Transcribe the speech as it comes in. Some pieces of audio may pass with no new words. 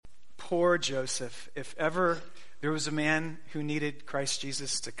poor Joseph. If ever there was a man who needed Christ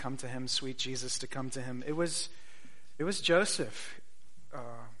Jesus to come to him, sweet Jesus to come to him, it was Joseph.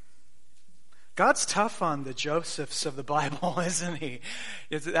 God's tough on the Josephs of the Bible, isn't he?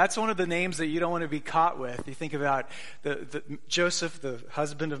 That's one of the names that you don't want to be caught with. You think about the Joseph, the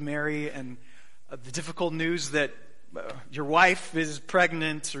husband of Mary, and the difficult news that your wife is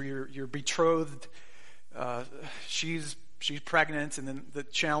pregnant, or your betrothed, she's pregnant, and then the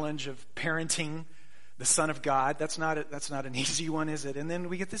challenge of parenting the Son of God. That's not an easy one, is it? And then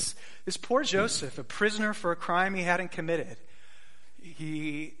we get this poor Joseph, a prisoner for a crime he hadn't committed.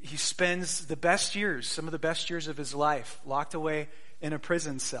 He spends some of the best years of his life locked away in a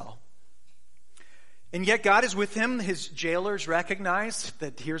prison cell. And yet God is with him. His jailers recognize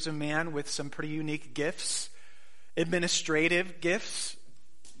that here's a man with some pretty unique gifts, administrative gifts.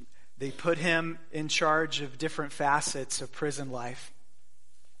 They put him in charge of different facets of prison life.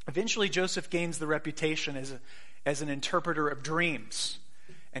 Eventually, Joseph gains the reputation as an interpreter of dreams.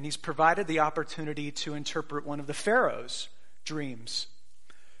 And he's provided the opportunity to interpret one of the Pharaoh's dreams.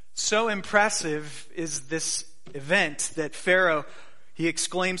 So impressive is this event that Pharaoh, he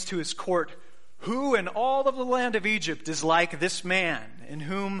exclaims to his court, "Who in all of the land of Egypt is like this man, in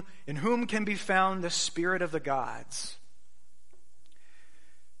whom can be found the spirit of the gods?"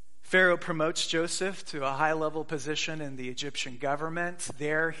 Pharaoh promotes Joseph to a high-level position in the Egyptian government.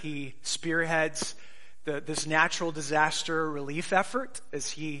 There he spearheads this natural disaster relief effort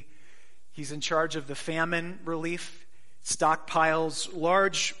as he's in charge of the famine relief, stockpiles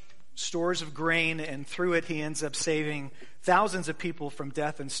large stores of grain, and through it he ends up saving thousands of people from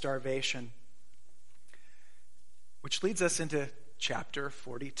death and starvation. Which leads us into chapter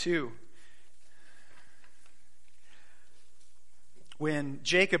 42. When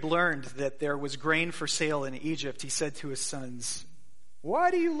Jacob learned that there was grain for sale in Egypt, he said to his sons,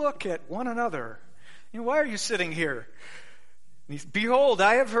 "Why do you look at one another? Why are you sitting here? Behold,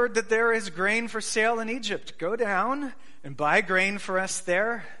 I have heard that there is grain for sale in Egypt. Go down and buy grain for us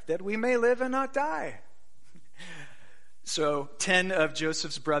there, that we may live and not die." So 10 of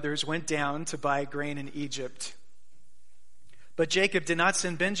Joseph's brothers went down to buy grain in Egypt. But Jacob did not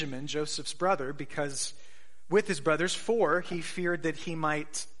send Benjamin, Joseph's brother, because with his brothers, for he feared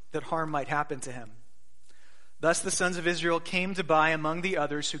that harm might happen to him. Thus the sons of Israel came to buy among the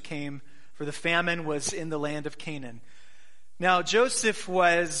others who came, for the famine was in the land of Canaan. Now Joseph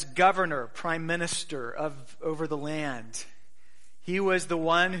was governor, prime minister over the land. He was the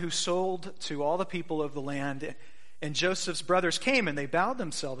one who sold to all the people of the land. And Joseph's brothers came, and they bowed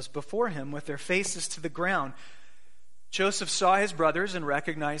themselves before him with their faces to the ground. Joseph saw his brothers and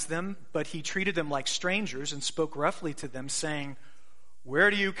recognized them, but he treated them like strangers and spoke roughly to them, saying, "Where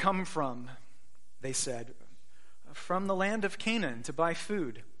do you come from?" They said, "From the land of Canaan to buy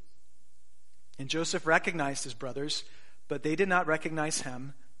food." And Joseph recognized his brothers, but they did not recognize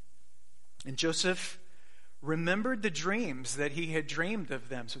him. And Joseph remembered the dreams that he had dreamed of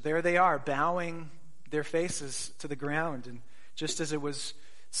them. So there they are, bowing their faces to the ground, and just as it was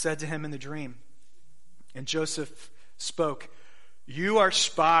said to him in the dream. And Joseph spoke, "You are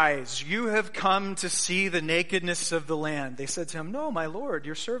spies. You have come to see the nakedness of the land." They said to him, "No, my lord,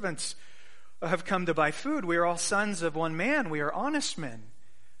 your servants have come to buy food. We are all sons of one man. We are honest men.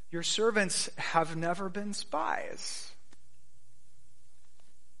 Your servants have never been spies."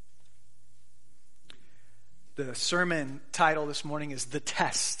 The sermon title this morning is "The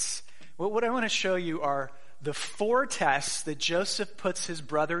Tests." What I want to show you are the 4 tests that Joseph puts his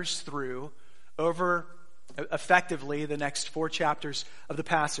brothers through over effectively the next 4 chapters of the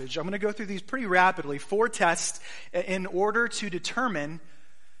passage. I'm going to go through these pretty rapidly. 4 tests in order to determine,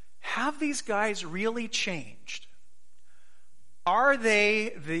 have these guys really changed? Are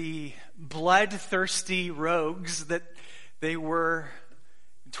they the bloodthirsty rogues that they were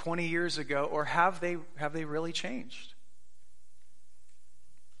 20 years ago, or have they really changed?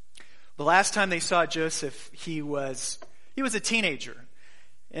 The last time they saw Joseph, he was a teenager.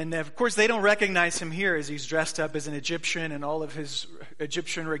 And of course, they don't recognize him here as he's dressed up as an Egyptian and all of his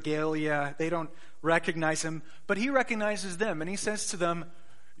Egyptian regalia. They don't recognize him, but he recognizes them, and he says to them,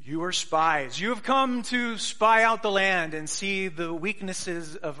 "You are spies. You have come to spy out the land and see the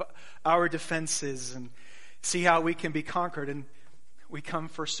weaknesses of our defenses and see how we can be conquered." And we come,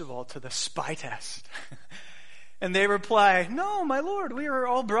 first of all, to the spy test. And they reply, "No, my lord, we are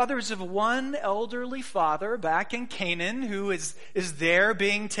all brothers of one elderly father back in Canaan who is there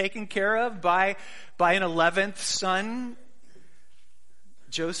being taken care of by an 11th son."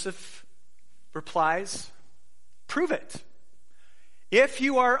 Joseph replies, "Prove it. If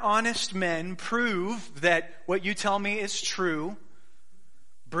you are honest men, prove that what you tell me is true.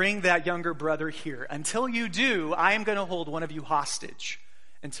 bring that younger brother here. Until you do, I am going to hold one of you hostage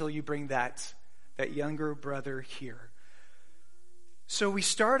until you bring that younger brother here. So we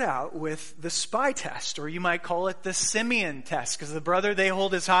start out with the spy test, or you might call it the Simeon test, because the brother they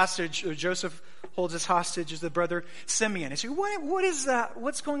hold as hostage, or Joseph holds as hostage, is the brother Simeon. And so what is that?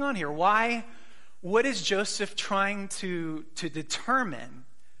 What's going on here? Why? What is Joseph trying to determine?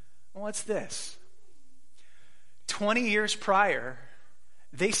 Well, what's this? 20 years prior,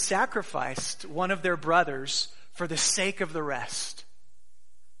 they sacrificed one of their brothers for the sake of the rest.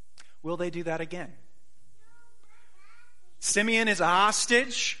 Will they do that again? Simeon is a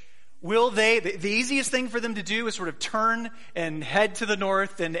hostage. Will they? The easiest thing for them to do is sort of turn and head to the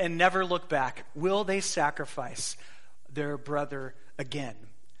north and never look back. Will they sacrifice their brother again?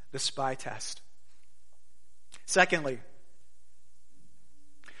 The spy test. Secondly,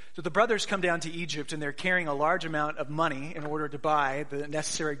 so the brothers come down to Egypt and they're carrying a large amount of money in order to buy the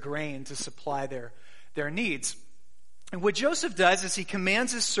necessary grain to supply their needs. And what Joseph does is he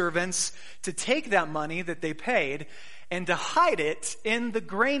commands his servants to take that money that they paid and to hide it in the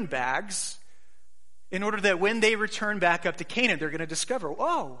grain bags in order that when they return back up to Canaan, they're going to discover,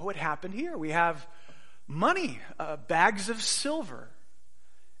 oh, what happened here? We have money, bags of silver.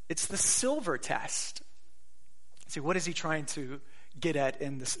 It's the silver test. See, what is he trying to get at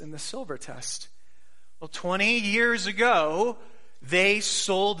in the silver test? Well, 20 years ago, they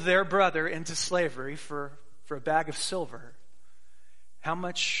sold their brother into slavery for a bag of silver. How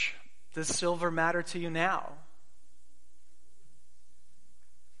much does silver matter to you now?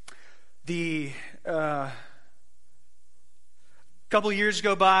 The couple years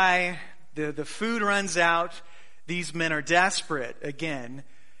go by, the food runs out, these men are desperate again,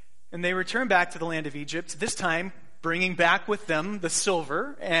 and they return back to the land of Egypt, this time bringing back with them the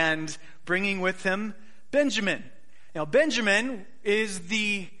silver and bringing with him Benjamin. Now, Benjamin is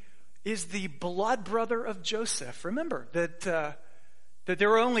the blood brother of Joseph. Remember that there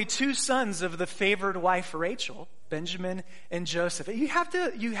were only two sons of the favored wife Rachel, Benjamin and Joseph. You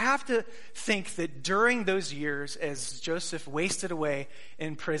have to think that during those years, as Joseph wasted away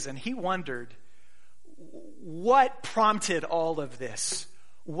in prison, he wondered what prompted all of this.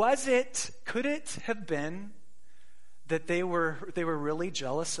 Could it have been that they were really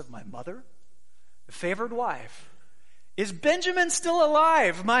jealous of my mother, the favored wife? Is Benjamin still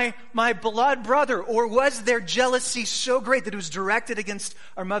alive, my blood brother? Or was their jealousy so great that it was directed against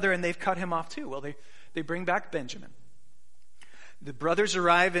our mother and they've cut him off too? Well, they bring back Benjamin. The brothers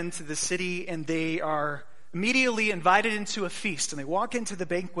arrive into the city and they are immediately invited into a feast. And they walk into the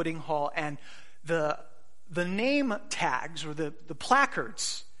banqueting hall and the name tags or the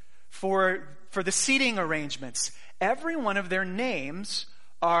placards for the seating arrangements, every one of their names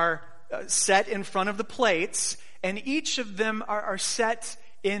are set in front of the plates, and each of them are set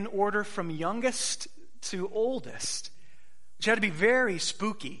in order from youngest to oldest, which had to be very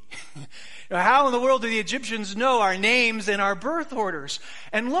spooky. How in the world do the Egyptians know our names and our birth orders?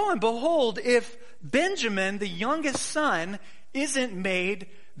 And lo and behold, if Benjamin, the youngest son, isn't made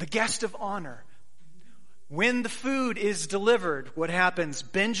the guest of honor, when the food is delivered, what happens?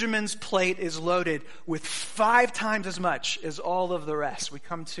 Benjamin's plate is loaded with 5 times as much as all of the rest. We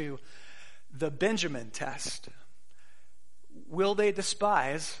come to the Benjamin test. Will they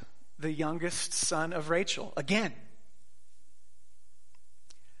despise the youngest son of Rachel again?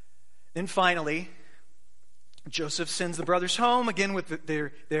 Then finally, Joseph sends the brothers home. Again,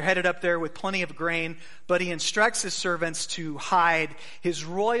 they're headed up there with plenty of grain, but he instructs his servants to hide his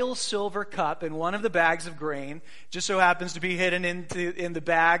royal silver cup in one of the bags of grain. Just so happens to be hidden in the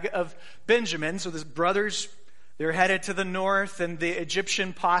bag of Benjamin. So the brothers, they're headed to the north, and the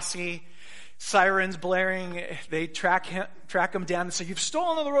Egyptian posse, sirens blaring, they track him down and say, "You've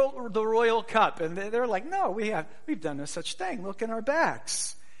stolen the royal cup." And they're like, "No, we've done no such thing. Look in our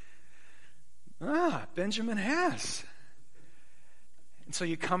bags." Benjamin has. And so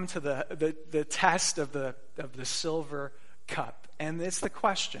you come to the test of the silver cup, and it's the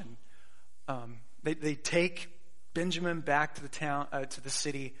question. They take Benjamin back to the town, to the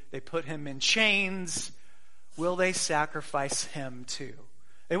city. They put him in chains. Will they sacrifice him too?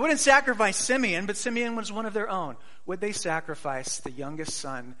 They wouldn't sacrifice Simeon, but Simeon was one of their own. Would they sacrifice the youngest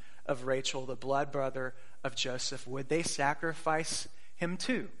son of Rachel, the blood brother of Joseph? Would they sacrifice him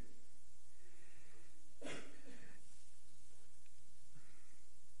too?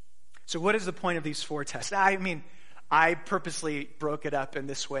 So what is the point of these 4 tests? I mean, I purposely broke it up in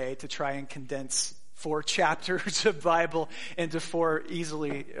this way to try and condense 4 chapters of Bible into 4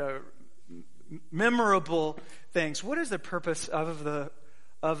 easily memorable things. What is the purpose of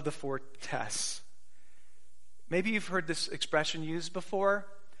the 4 tests? Maybe you've heard this expression used before.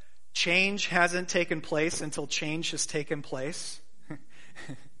 change hasn't taken place until change has taken place.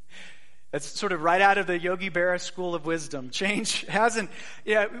 That's sort of right out of the Yogi Berra School of Wisdom. Change hasn't,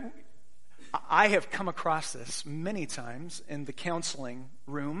 I have come across this many times in the counseling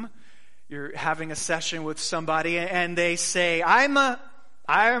room. You're having a session with somebody and they say, I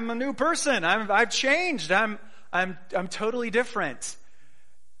am a new person. I've changed. I'm totally different.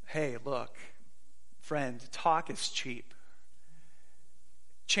 Hey, look, friend, talk is cheap.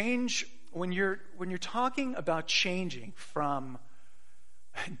 Change, when you're talking about changing from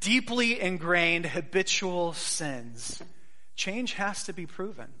deeply ingrained habitual sins, change has to be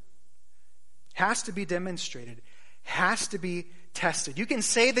proven, has to be demonstrated, has to be tested. You can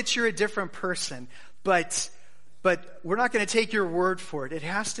say that you're a different person, but we're not going to take your word for it. It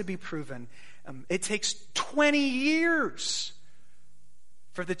has to be proven. It takes 20 years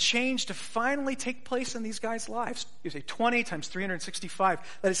for the change to finally take place in these guys' lives. You say 20 times 365.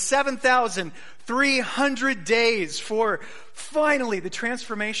 That is 7,300 days for finally the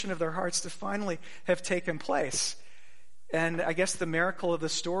transformation of their hearts to finally have taken place. And I guess the miracle of the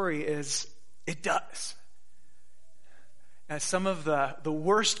story is it does. As some of the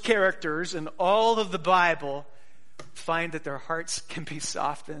worst characters in all of the Bible find that their hearts can be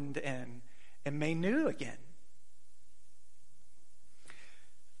softened and made new again.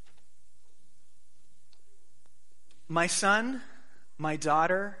 My son, my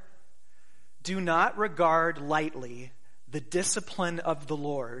daughter, do not regard lightly the discipline of the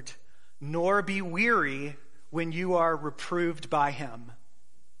Lord, nor be weary when you are reproved by him.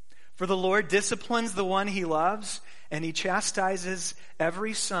 For the Lord disciplines the one he loves, and he chastises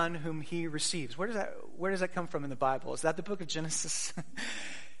every son whom he receives. Where does that come from in the Bible? Is that the book of Genesis?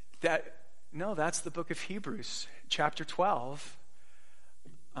 No, that's the book of Hebrews, chapter 12.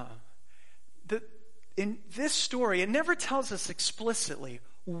 In this story, it never tells us explicitly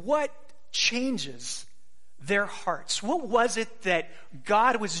what changes their hearts. What was it that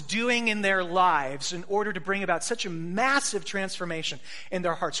God was doing in their lives in order to bring about such a massive transformation in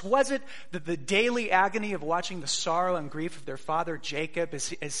their hearts? Was it the daily agony of watching the sorrow and grief of their father Jacob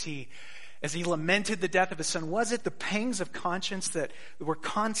as he lamented the death of his son? Was it the pangs of conscience that were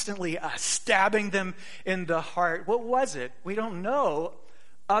constantly stabbing them in the heart? What was it? We don't know,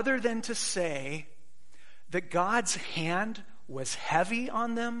 other than to say that God's hand was heavy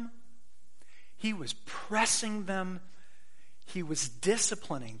on them. He was pressing them. He was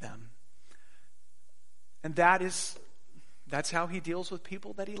disciplining them. And that's how he deals with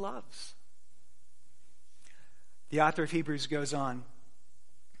people that he loves. The author of Hebrews goes on.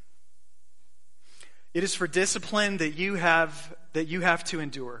 It is for discipline that you have to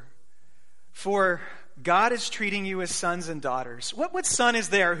endure. For God is treating you as sons and daughters. What son is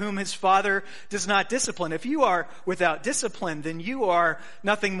there whom his father does not discipline? If you are without discipline, then you are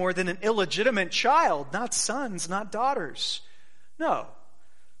nothing more than an illegitimate child, not sons, not daughters. No.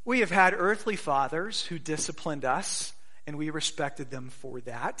 We have had earthly fathers who disciplined us, and we respected them for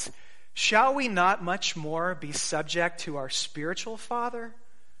that. Shall we not much more be subject to our spiritual Father?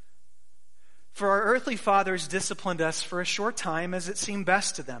 For our earthly fathers disciplined us for a short time as it seemed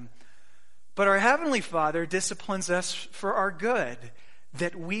best to them. But our Heavenly Father disciplines us for our good,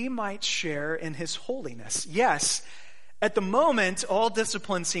 that we might share in his holiness. Yes, at the moment, all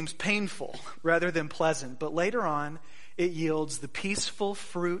discipline seems painful rather than pleasant, but later on, it yields the peaceful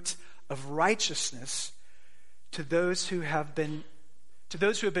fruit of righteousness to those who have been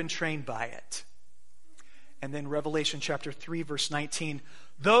trained by it. And then Revelation chapter 3, verse 19,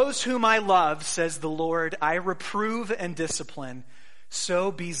 those whom I love, says the Lord, I reprove and discipline,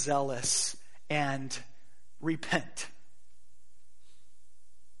 so be zealous and repent.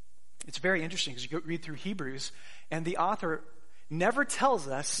 It's very interesting because you go read through Hebrews, and the author never tells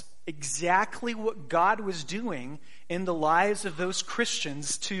us exactly what God was doing in the lives of those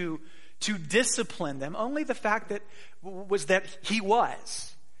Christians to discipline them. Only the fact that he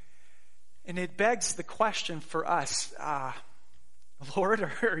was. And it begs the question for us,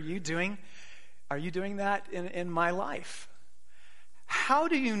 Lord, are you doing that in my life? How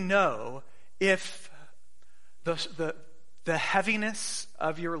do you know if the heaviness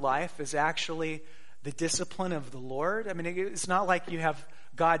of your life is actually the discipline of the Lord? I mean, it's not like you have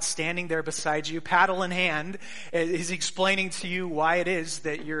God standing there beside you, paddle in hand. He's explaining to you why it is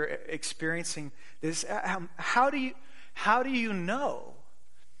that you're experiencing this. How do you know?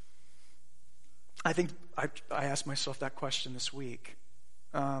 I think I asked myself that question this week.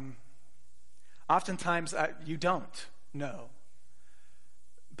 Oftentimes you don't know.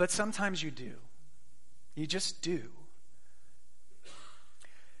 But sometimes you do. You just do.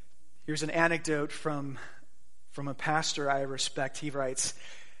 Here's an anecdote from a pastor I respect. He writes,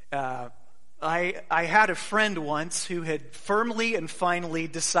 I had a friend once who had firmly and finally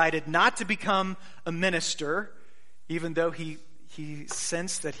decided not to become a minister, even though he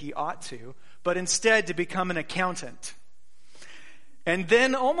sensed that he ought to, but instead to become an accountant. And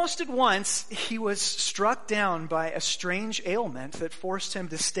then almost at once, he was struck down by a strange ailment that forced him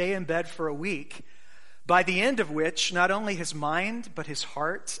to stay in bed for a week, by the end of which not only his mind, but his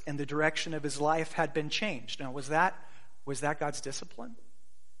heart and the direction of his life had been changed. Now, was that God's discipline?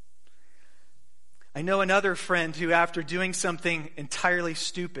 I know another friend who, after doing something entirely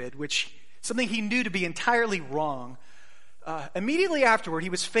stupid, something he knew to be entirely wrong, immediately afterward, he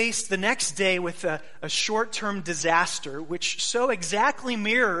was faced the next day with a short-term disaster, which so exactly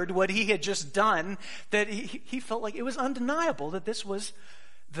mirrored what he had just done that he felt like it was undeniable that this was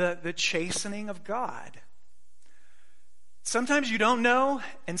the chastening of God. Sometimes you don't know,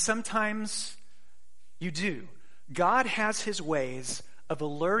 and sometimes you do. God has his ways of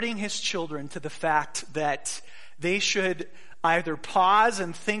alerting his children to the fact that they should either pause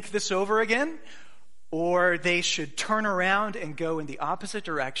and think this over again, or they should turn around and go in the opposite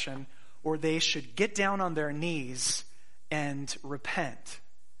direction, or they should get down on their knees and repent.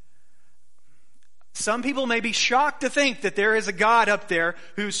 Some people may be shocked to think that there is a God up there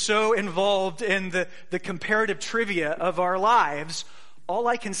who's so involved in the comparative trivia of our lives. All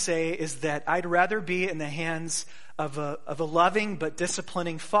I can say is that I'd rather be in the hands of a loving but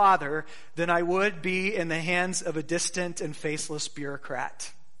disciplining father than I would be in the hands of a distant and faceless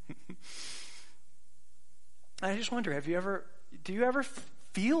bureaucrat. I just wonder, do you ever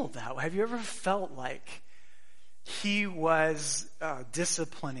feel that way? Have you ever felt like he was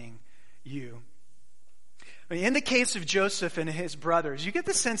disciplining you? I mean, in the case of Joseph and his brothers, you get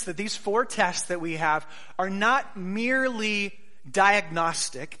the sense that these 4 tests that we have are not merely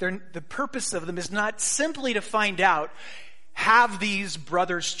diagnostic. The purpose of them is not simply to find out, have these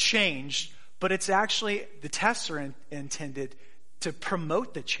brothers changed, but it's actually, the tests are intended to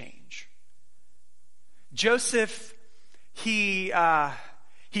promote the change. Joseph, he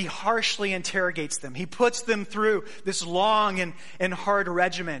harshly interrogates them. He puts them through this long and hard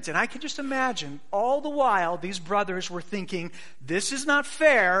regiment. And I can just imagine all the while these brothers were thinking, this is not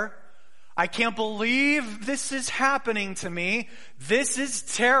fair. I can't believe this is happening to me. This is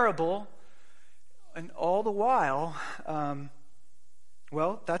terrible. And all the while,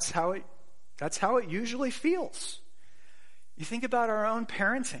 that's how it usually feels. You think about our own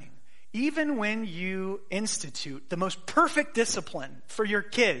parenting. Even when you institute the most perfect discipline for your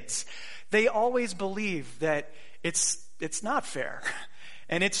kids, they always believe that it's not fair,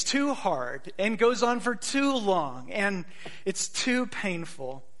 and it's too hard, and goes on for too long, and it's too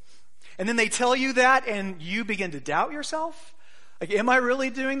painful. And then they tell you that, and you begin to doubt yourself. Like, am I really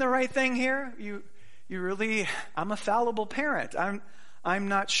doing the right thing here? You really, I'm a fallible parent. I'm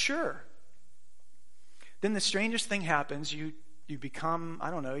not sure. Then the strangest thing happens. You become,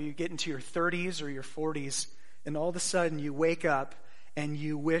 you get into your 30s or your 40s, and all of a sudden you wake up and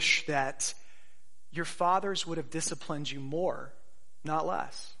you wish that your fathers would have disciplined you more, not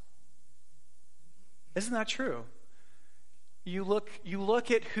less. Isn't that true? You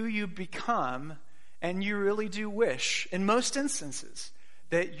look at who you become, and you really do wish, in most instances,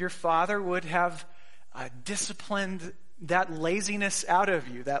 that your father would have disciplined that laziness out of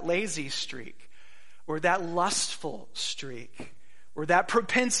you, that lazy streak, or that lustful streak, or that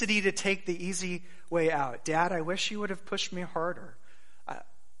propensity to take the easy way out. Dad, I wish you would have pushed me harder.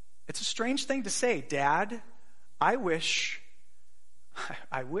 It's a strange thing to say, Dad, I wish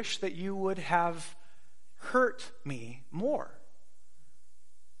that you would have hurt me more.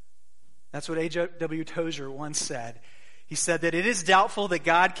 That's what A.W. Tozer once said. He said that it is doubtful that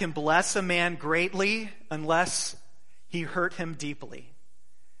God can bless a man greatly unless he hurt him deeply.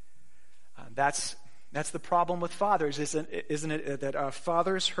 That's the problem with fathers, isn't it? That our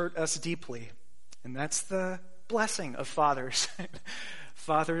fathers hurt us deeply. And that's the blessing of fathers.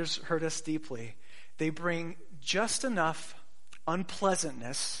 Fathers hurt us deeply. They bring just enough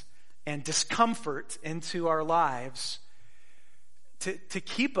unpleasantness and discomfort into our lives to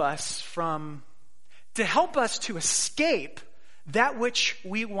keep us from, to help us to escape that which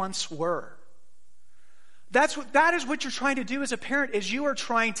we once were. That is what you're trying to do as a parent, is you are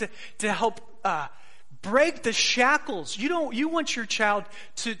trying to help break the shackles. You want your child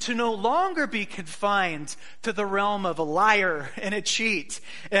to no longer be confined to the realm of a liar and a cheat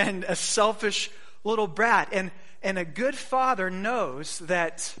and a selfish little brat. And a good father knows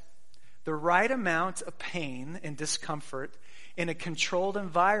that the right amount of pain and discomfort in a controlled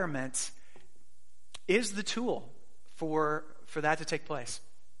environment is the tool for that to take place.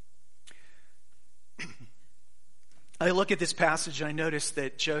 I look at this passage and I notice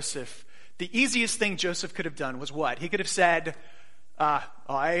that Joseph, the easiest thing Joseph could have done was what? He could have said, I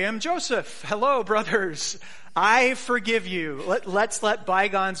am Joseph. Hello, brothers. I forgive you. Let's let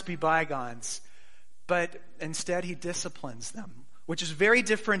bygones be bygones. But instead, he disciplines them, which is very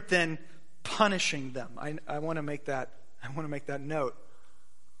different than punishing them. I want to make that note.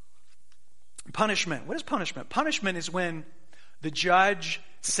 Punishment. What is punishment? Punishment is when the judge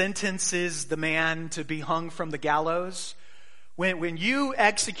sentences the man to be hung from the gallows. When you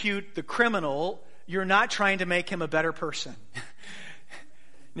execute the criminal, you're not trying to make him a better person.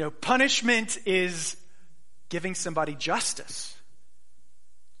 Punishment is giving somebody justice.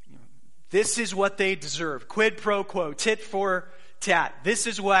 This is what they deserve. Quid pro quo, tit for tat. This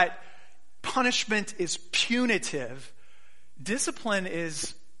is what punishment is. Punitive. Discipline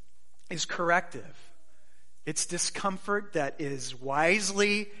is corrective. It's discomfort that is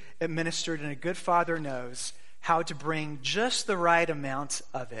wisely administered, and a good father knows how to bring just the right amount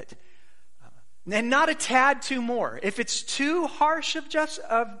of it. And not a tad too more. If it's too harsh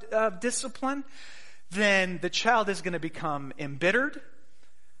of discipline, then the child is going to become embittered.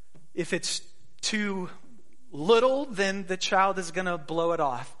 If it's too little, then the child is going to blow it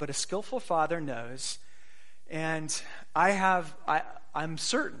off. But a skillful father knows, and I'm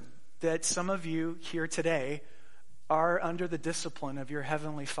certain that some of you here today are under the discipline of your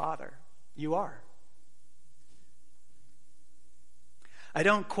heavenly Father. You are. I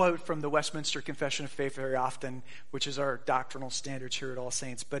don't quote from the Westminster Confession of Faith very often, which is our doctrinal standards here at All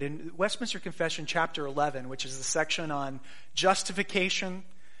Saints. But in Westminster Confession, chapter 11, which is the section on justification,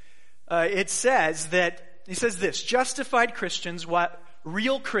 it says this: justified Christians,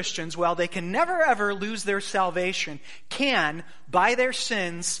 real Christians, while they can never ever lose their salvation, can, by their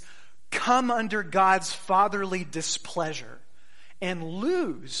sins, come under God's fatherly displeasure and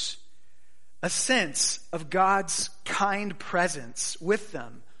lose a sense of God's kind presence with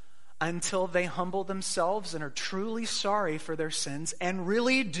them until they humble themselves and are truly sorry for their sins and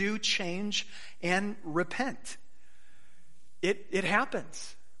really do change and repent. It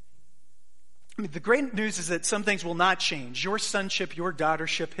happens. I mean, the great news is that some things will not change. Your sonship, your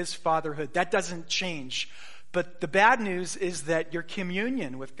daughtership, his fatherhood, that doesn't change. But the bad news is that your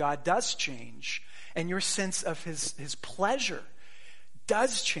communion with God does change, and your sense of his pleasure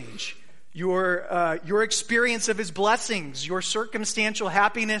does change. Your experience of his blessings, your circumstantial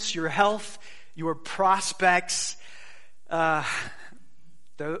happiness, your health, your prospects. So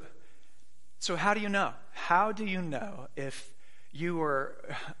how do you know? How do you know if you are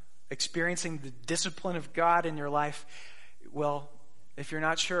experiencing the discipline of God in your life? Well, if you're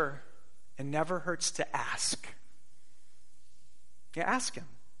not sure, it never hurts to ask. You ask him,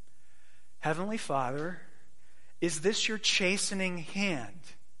 Heavenly Father, is this your chastening hand?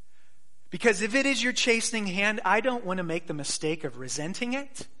 Because if it is your chastening hand, I don't want to make the mistake of resenting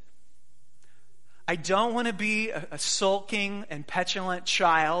it. I don't want to be a sulking and petulant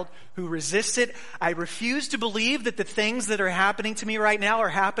child who resists it. I refuse to believe that the things that are happening to me right now are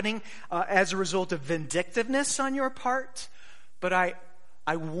happening as a result of vindictiveness on your part. But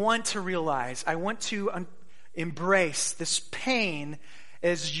I want to realize, I want to embrace this pain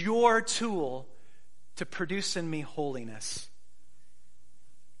as your tool to produce in me holiness.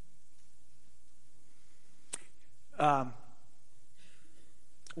 One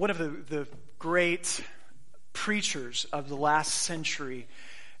of the great preachers of the last century,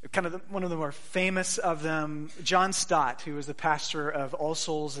 one of the more famous of them, John Stott, who was the pastor of All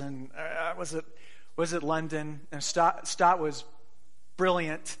Souls in was it London? And Stott was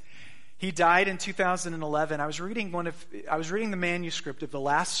brilliant. He died in 2011. I was reading the manuscript of the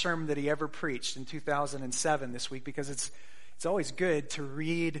last sermon that he ever preached in 2007 this week, because it's always good to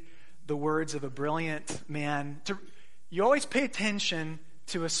read the words of a brilliant man. You always pay attention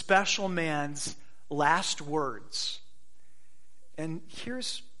to a special man's last words. And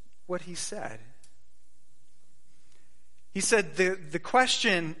here's what he said. He said, the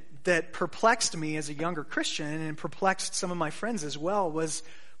question that perplexed me as a younger Christian and perplexed some of my friends as well was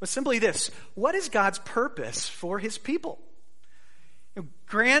simply this: what is God's purpose for his people?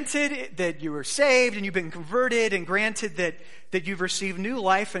 Granted that you were saved and you've been converted, and granted that you've received new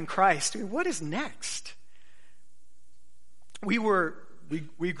life in Christ, what is next? We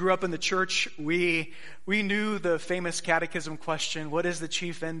grew up in the church. We knew the famous catechism question: what is the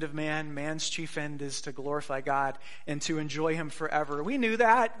chief end of man? Man's chief end is to glorify God and to enjoy him forever. We knew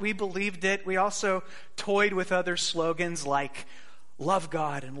that. We believed it. We also toyed with other slogans like love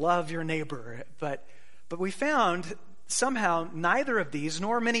God and love your neighbor. But we found somehow neither of these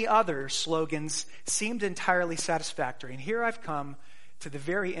nor many other slogans seemed entirely satisfactory. And here I've come to the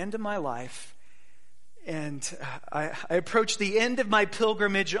very end of my life, And I approach the end of my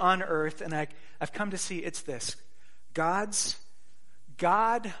pilgrimage on earth, and I've come to see it's this. God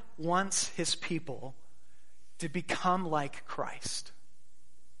wants his people to become like Christ.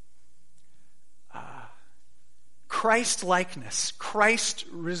 Christ-likeness,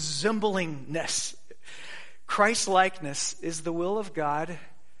 Christ-resemblingness. Christ-likeness is the will of God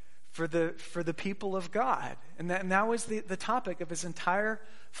for the people of God. And that was the topic of his entire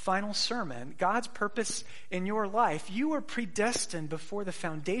final sermon. God's purpose in your life. You were predestined before the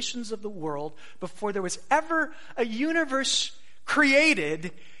foundations of the world, before there was ever a universe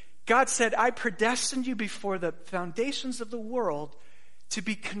created. God said, I predestined you before the foundations of the world to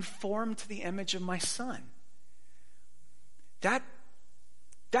be conformed to the image of my Son.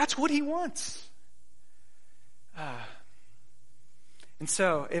 That's what he wants. And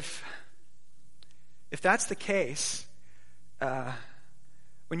so, if that's the case,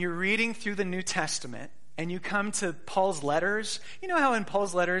 when you're reading through the New Testament and you come to Paul's letters, you know how in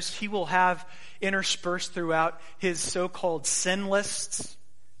Paul's letters he will have interspersed throughout his so-called sin list,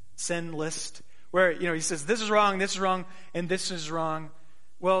 where he says this is wrong, and this is wrong.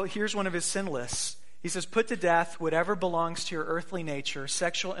 Well, here's one of his sin lists. He says, put to death whatever belongs to your earthly nature,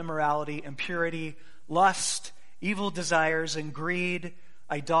 sexual immorality, impurity, lust, evil desires, and greed,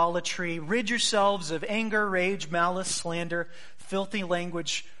 idolatry. Rid yourselves of anger, rage, malice, slander, filthy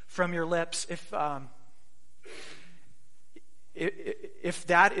language from your lips. If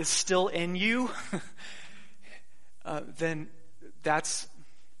that is still in you, then that's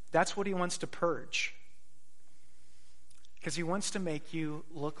what he wants to purge. Because he wants to make you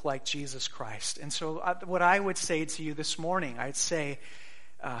look like Jesus Christ. And so what I would say to you this morning, I'd say,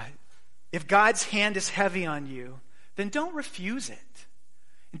 if God's hand is heavy on you, then don't refuse it.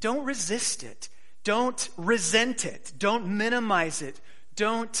 Don't resist it. Don't resent it. Don't minimize it.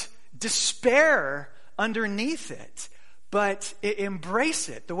 Don't despair underneath it. But embrace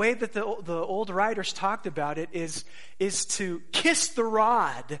it. The way that the old writers talked about it is to kiss the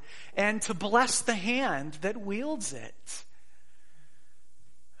rod and to bless the hand that wields it.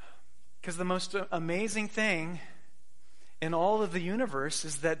 Because the most amazing thing in all of the universe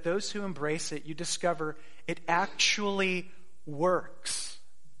is that those who embrace it, you discover it actually works.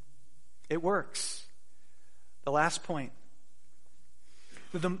 It works. The last point.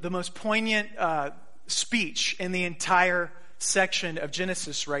 The most poignant speech in the entire section of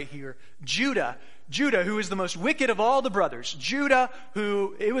Genesis right here. Judah, who is the most wicked of all the brothers. Judah,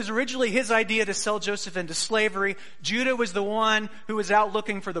 who it was originally his idea to sell Joseph into slavery. Judah was the one who was out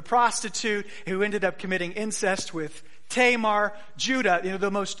looking for the prostitute, who ended up committing incest with Tamar. Judah,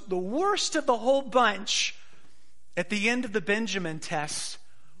 the worst of the whole bunch, at the end of the Benjamin test,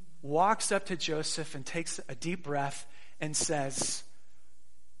 walks up to Joseph and takes a deep breath and says,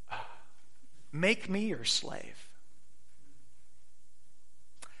 make me your slave.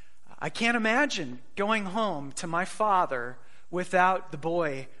 I can't imagine going home to my father without the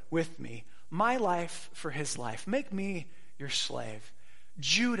boy with me. My life for his life. Make me your slave.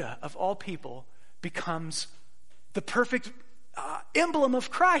 Judah, of all people, becomes the perfect emblem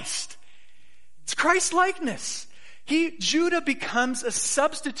of Christ. It's Christ-likeness. Judah becomes a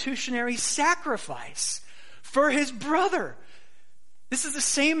substitutionary sacrifice for his brother. This is the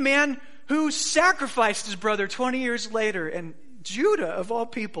same man who sacrificed his brother 20 years later. And Judah, of all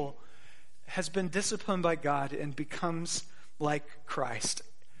people, has been disciplined by God and becomes like Christ.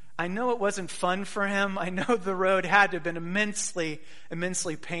 I know it wasn't fun for him. I know the road had to have been immensely,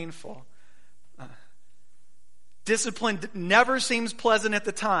 immensely painful. Discipline never seems pleasant at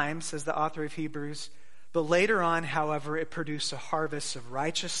the time, says the author of Hebrews. But later on, however, it produced a harvest of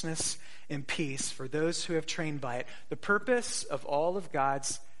righteousness and peace for those who have trained by it. The purpose of all of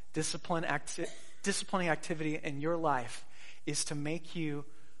God's disciplining activity in your life is to make you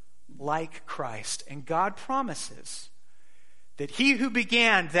like Christ. And God promises that he who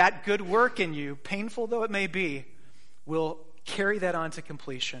began that good work in you, painful though it may be, will carry that on to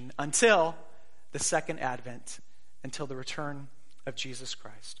completion until the second advent, until the return of Jesus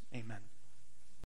Christ. Amen.